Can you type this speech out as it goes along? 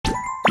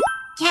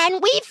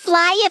Can we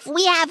fly if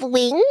we have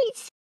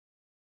wings?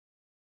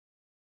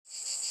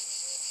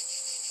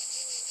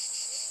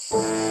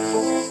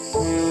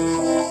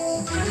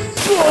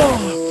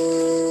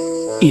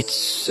 It's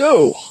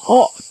so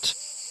hot.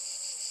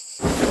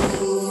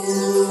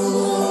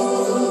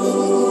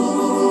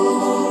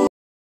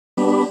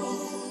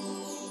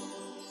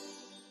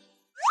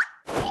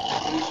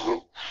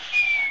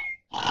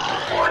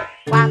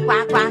 Quack,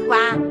 quack, quack,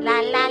 quack, la,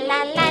 la,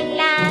 la, la,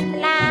 la,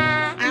 la.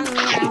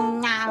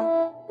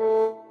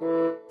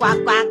 Quack,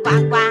 quack,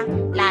 quack, quack,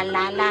 la,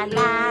 la, la,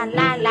 la,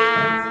 la, la.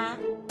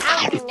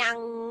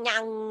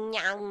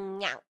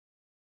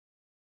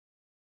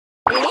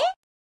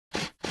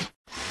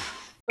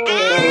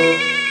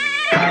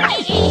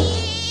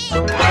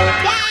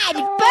 Bad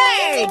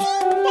bird!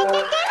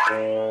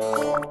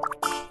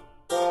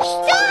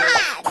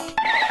 Stop!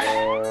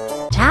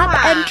 Tap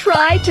and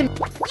try to...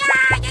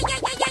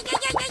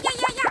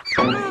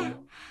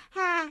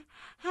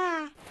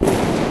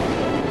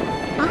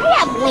 I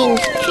have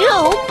wings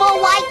too, but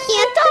why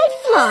can't I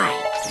fly?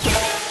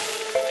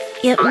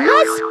 It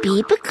must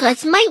be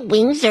because my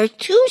wings are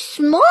too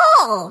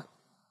small.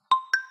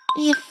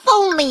 If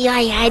only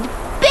I had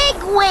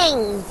big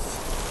wings.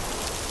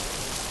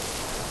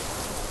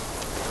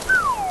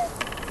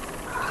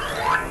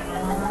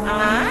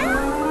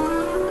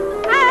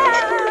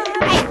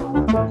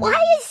 Why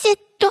is it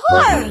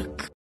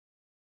dark?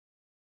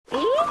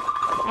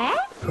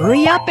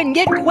 Hurry up and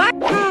get Quacky.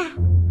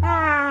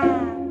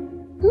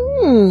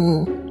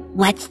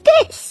 What's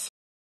this?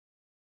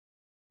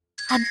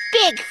 A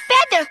big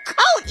feather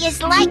coat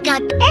is like a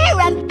pair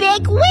of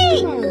big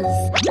wings.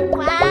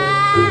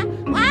 Wah,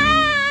 wah.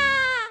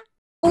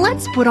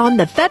 Let's put on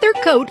the feather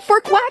coat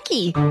for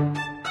Quacky.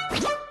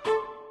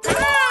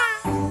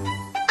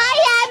 I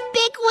have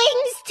big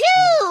wings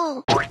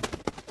too.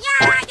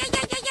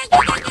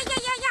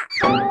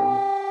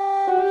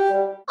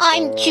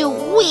 I'm too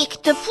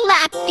weak to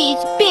flap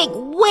these big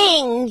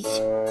wings.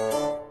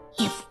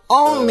 If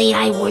only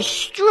I were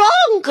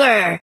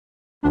stronger.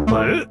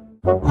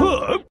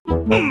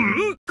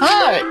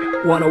 Hi!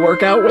 Wanna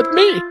work out with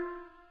me?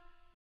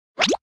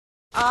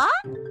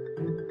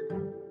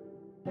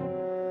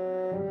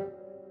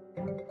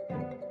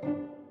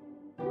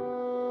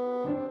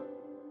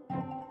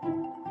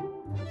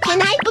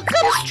 Can I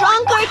become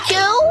stronger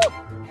too?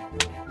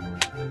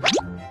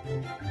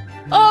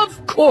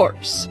 Of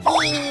course!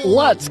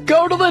 Let's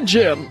go to the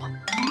gym!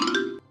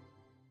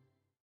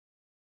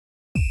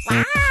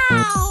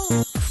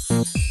 Wow!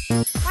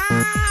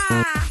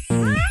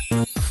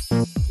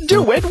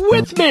 Do it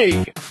with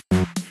me!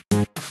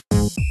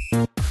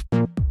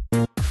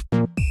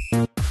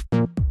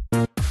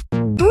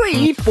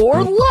 3,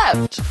 4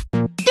 left!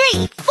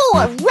 3,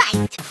 4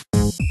 right!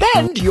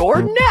 Bend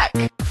your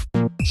neck!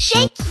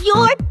 Shake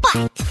your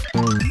butt!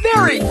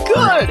 Very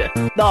good!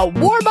 The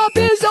warm-up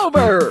is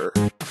over!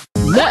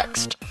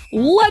 Next,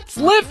 let's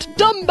lift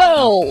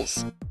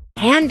dumbbells!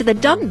 Hand the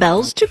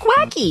dumbbells to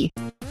Quacky.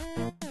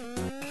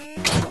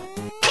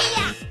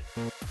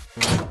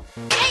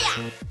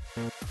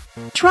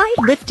 Try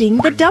lifting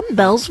the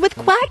dumbbells with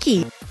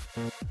Quacky.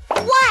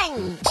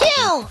 1,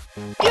 2,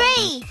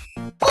 3,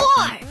 4,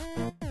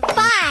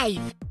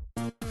 5,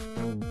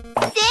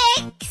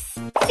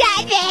 6,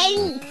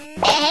 7,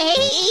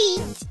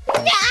 8,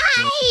 9,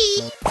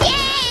 10.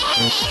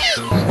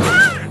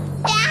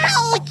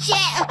 Ouch,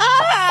 it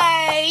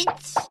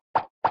hurts.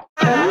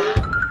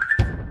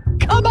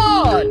 Come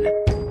on!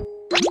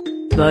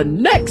 The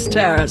next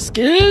task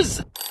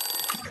is...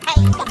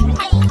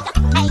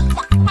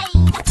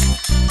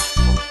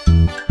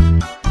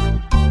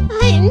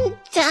 I'm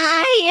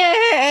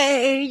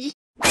tired.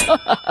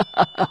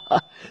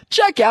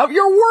 Check out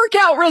your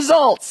workout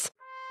results!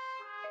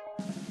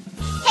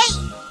 Hey,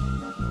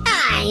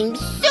 I'm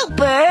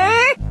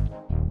super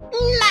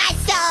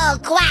muscle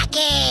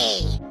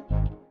Quacky.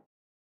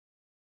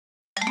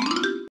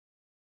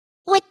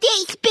 With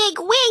these big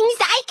wings,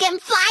 I can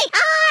fly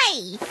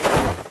high.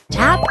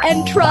 Tap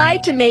and try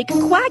to make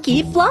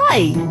Quacky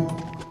fly.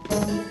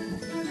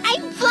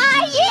 I'm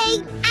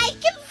flying. I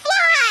can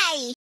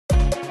fly.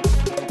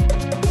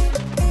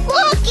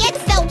 Look,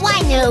 it's the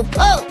one who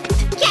pooped.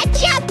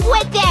 Catch up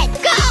with it.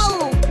 Go.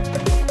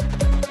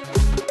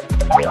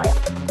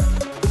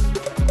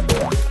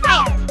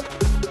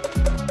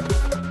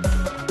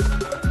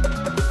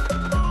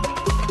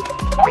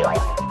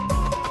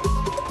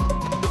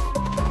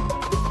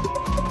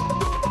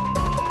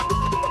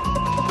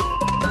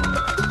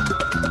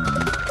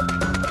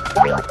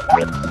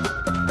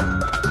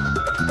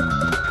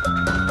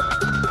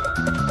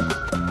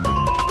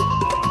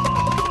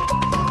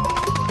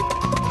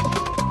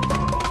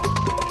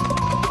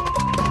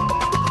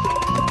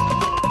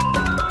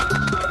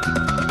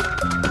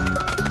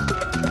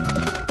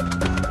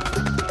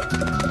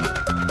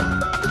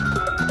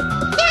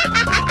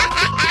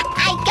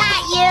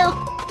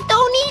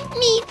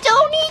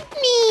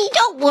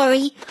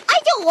 Worry, I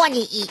don't want to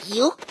eat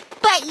you,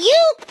 but you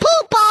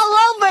poop all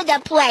over the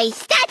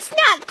place. That's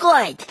not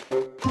good.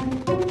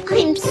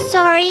 I'm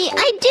sorry,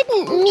 I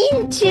didn't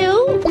mean to.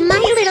 My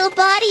little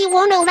body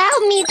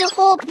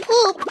whole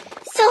poop,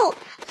 so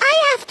I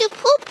have to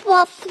poop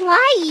while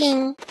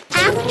flying.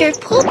 After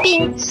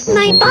pooping,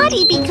 my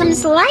body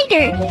becomes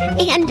lighter,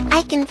 and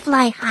I can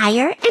fly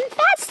higher and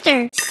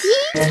faster. See?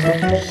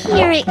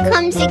 Here it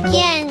comes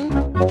again.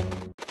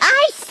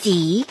 I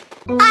see.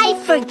 I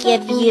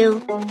forgive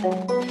you.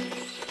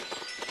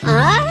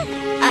 Huh?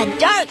 A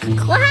dark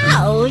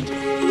cloud?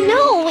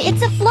 No,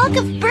 it's a flock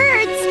of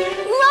birds.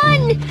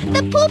 Run!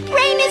 The poop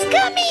rain is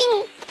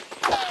coming!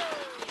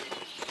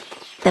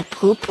 The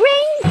poop rain?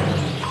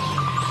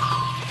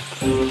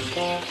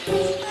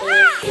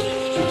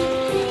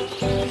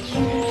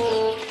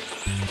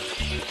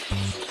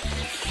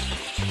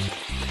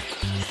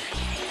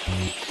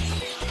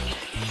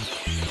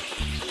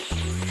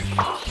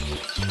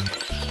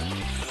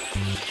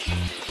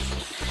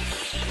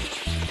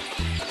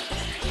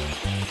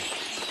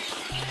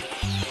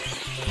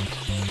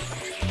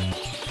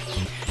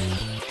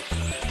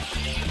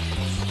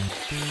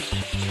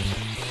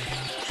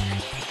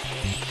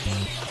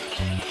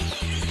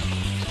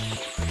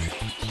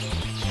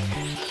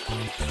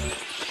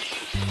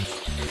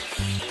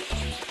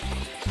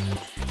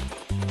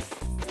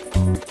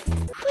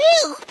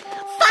 Phew!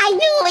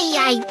 Finally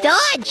I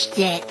dodged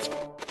it.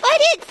 But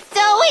it's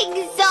so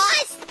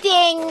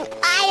exhausting.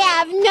 I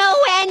have no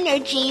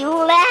energy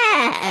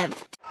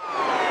left.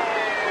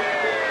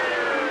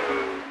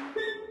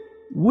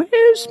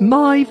 Where's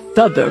my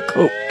feather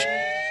coat?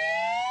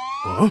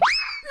 Huh?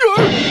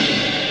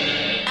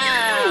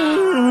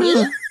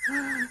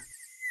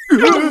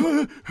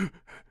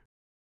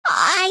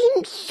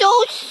 I'm so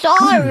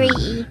sorry.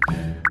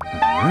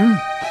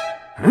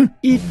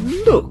 It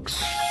looks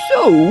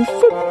so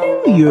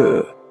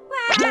familiar.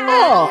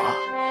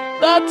 Ah,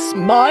 that's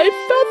my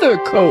feather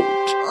coat.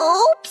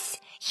 Oops,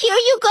 here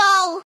you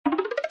go.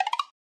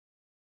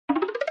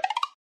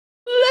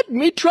 Let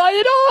me try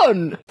it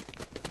on.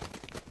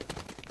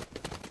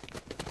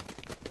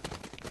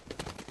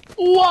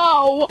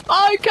 Wow,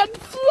 I can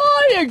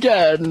fly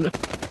again.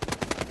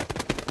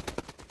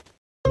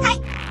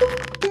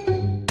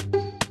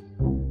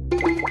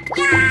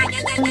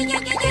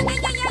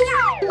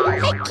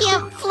 I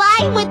can't fly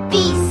with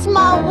these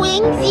small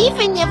wings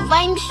even if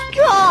I'm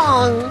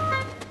strong.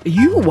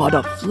 You want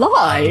to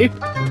fly?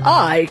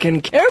 I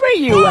can carry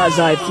you as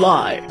I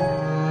fly.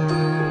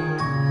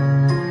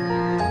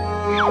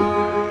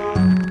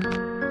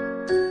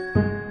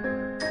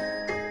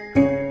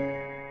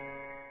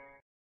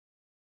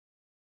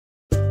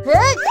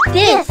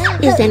 This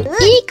is an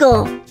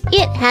eagle.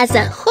 It has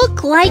a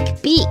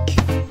hook-like beak.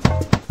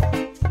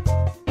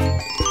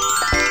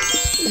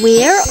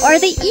 Where are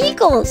the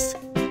eagles?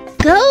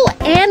 Go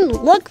and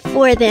look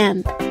for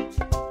them.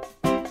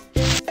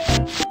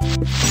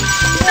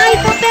 I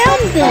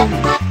found them.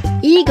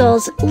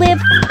 Eagles live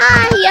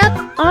high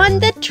up on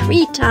the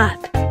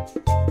treetop.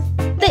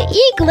 The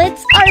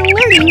eaglets are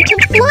learning to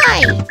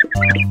fly.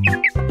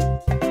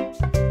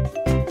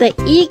 The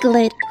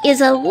eaglet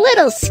is a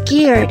little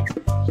scared.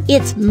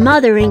 Its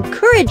mother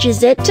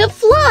encourages it to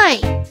fly.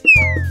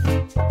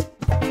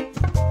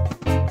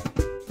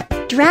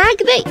 Drag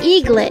the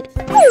eaglet.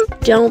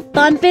 Don't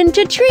bump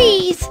into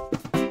trees.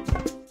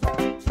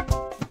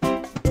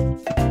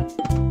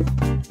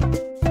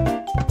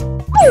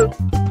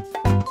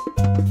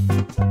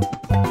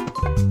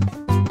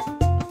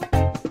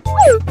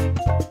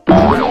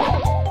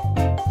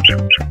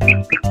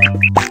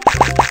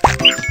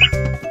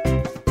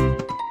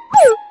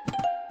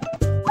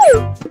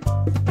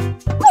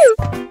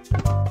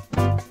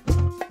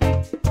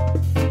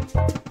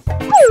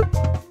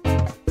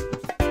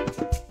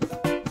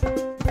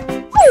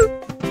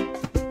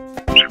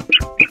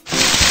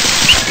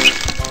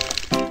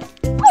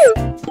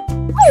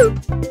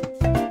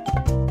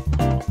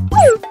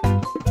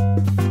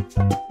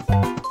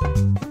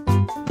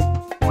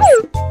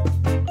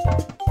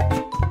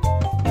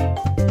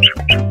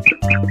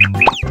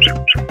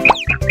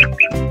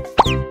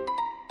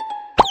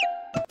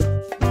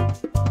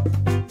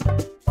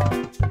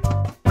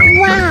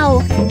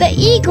 Wow, the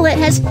eaglet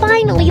has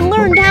finally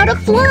learned how to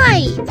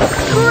fly.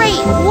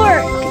 Great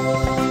work!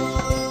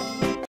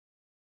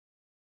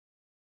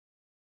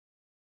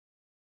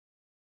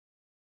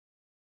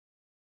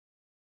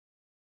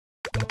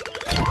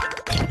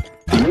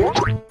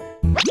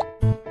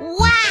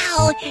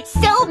 Wow,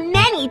 so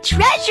many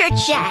treasure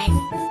chests.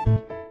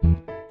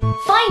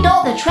 Find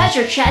all the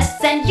treasure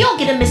chests and you'll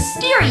get a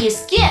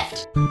mysterious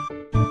gift.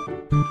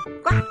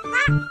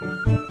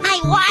 I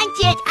want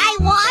it! I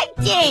want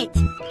it!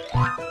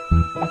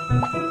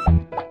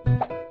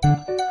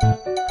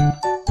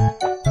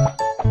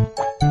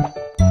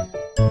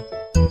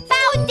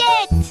 Found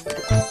it!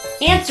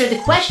 Answer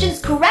the questions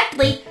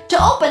correctly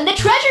to open the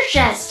treasure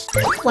chest.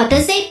 What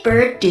does a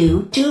bird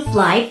do to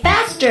fly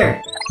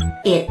faster?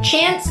 It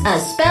chants a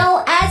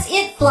spell as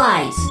it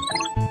flies.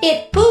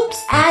 It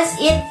poops as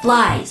it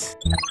flies.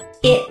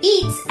 It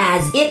eats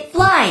as it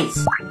flies.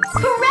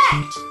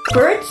 Correct!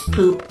 Birds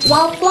poop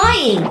while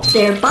flying.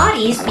 Their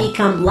bodies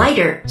become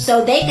lighter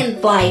so they can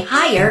fly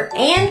higher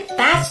and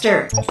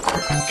faster.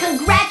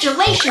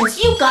 Congratulations,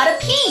 you got a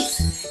piece!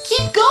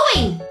 Keep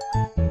going!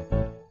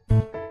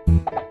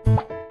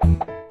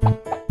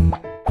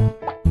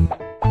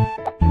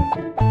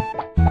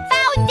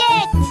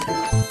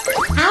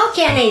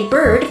 can a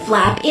bird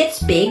flap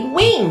its big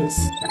wings?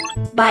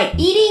 By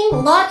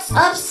eating lots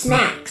of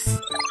snacks.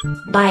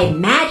 By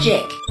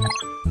magic.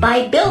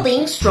 By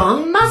building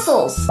strong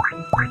muscles.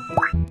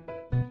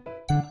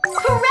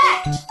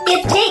 Correct!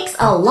 It takes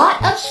a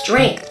lot of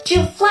strength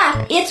to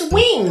flap its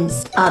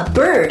wings. A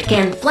bird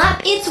can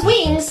flap its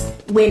wings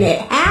when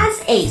it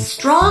has a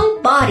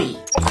strong body.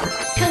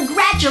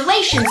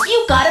 Congratulations,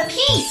 you got a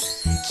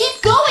piece!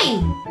 Keep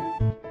going!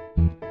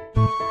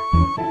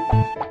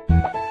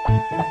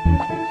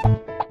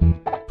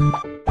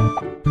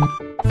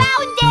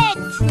 Found it!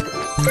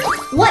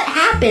 What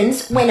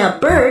happens when a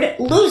bird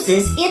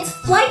loses its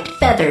flight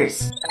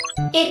feathers?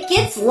 It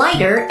gets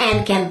lighter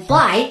and can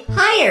fly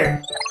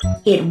higher.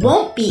 It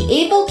won't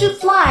be able to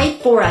fly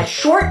for a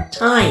short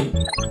time.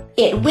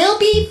 It will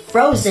be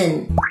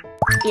frozen.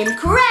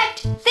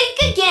 Incorrect! Think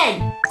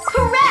again!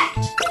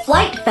 Correct!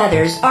 Flight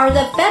feathers are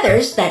the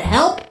feathers that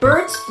help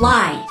birds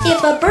fly.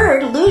 If a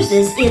bird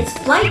loses its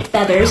flight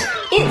feathers,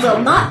 it will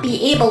not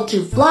be able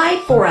to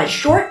fly for a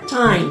short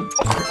time.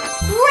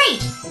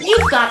 Great!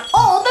 You've got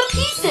all the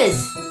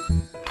pieces!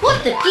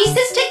 Put the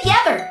pieces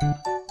together!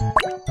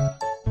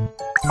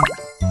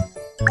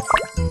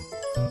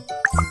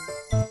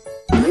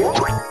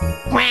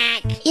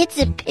 Quack! It's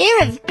a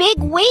pair of big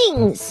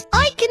wings.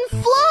 I can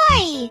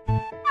fly!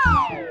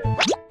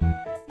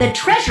 The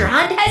treasure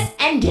hunt has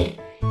ended.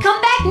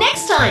 Come back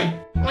next time!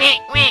 Quack,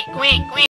 quack, quack, quack.